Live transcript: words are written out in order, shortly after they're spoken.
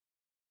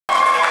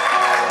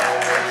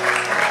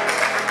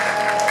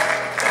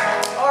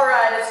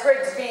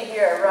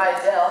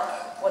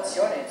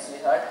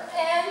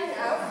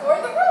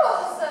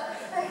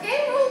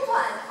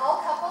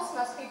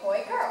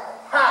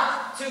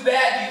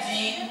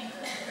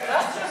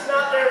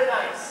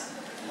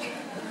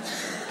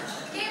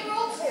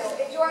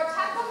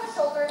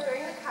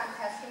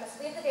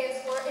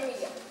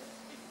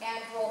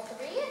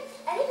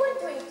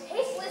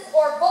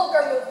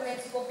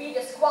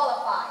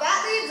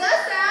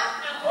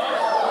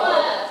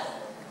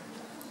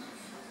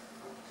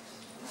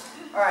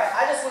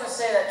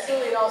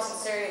truly in all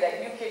sincerity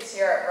that you kids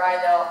here at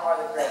Rydell are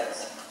the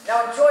greatest.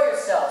 Now enjoy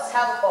yourselves,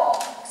 have a ball.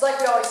 It's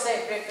like we always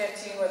say at Big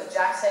 15 where the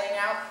jocks hang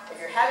out, if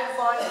you're having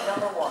fun, you're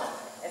number one.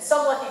 And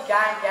some lucky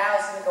guy and gal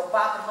is going to go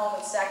bopping home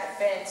and sack a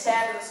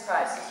fantabulous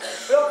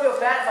prizes. But don't feel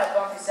bad if I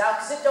bump this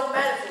out, because it don't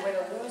matter if you win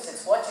or lose,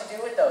 it's what you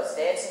do with those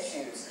dancing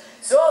shoes.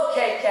 So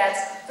okay,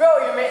 cats,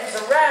 throw your mittens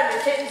around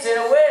your kittens and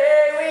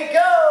away we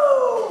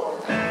go!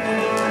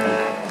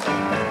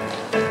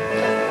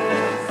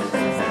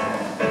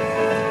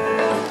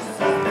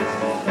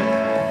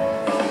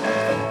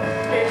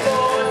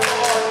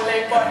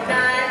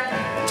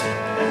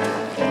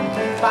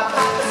 My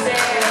papa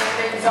said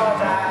everything's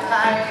alright,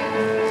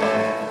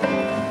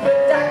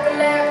 but I could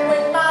laugh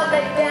with my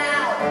leg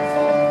down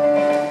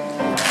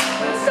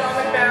when the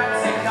stomach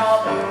bouncing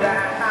all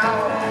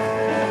around.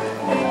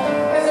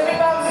 Cause every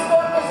mom's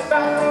boat was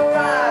about to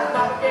arrive,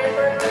 Mama gave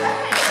her the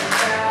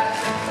hand.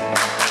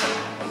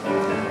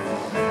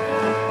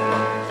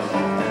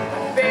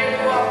 I barely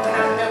walked when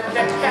I milked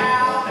a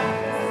cow.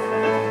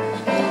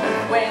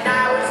 When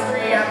I was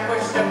 3, I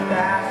pushed a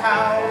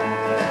cow.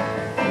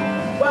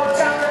 Well,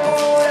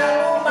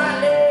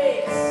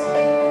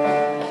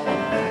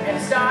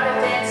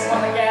 started dancing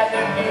on the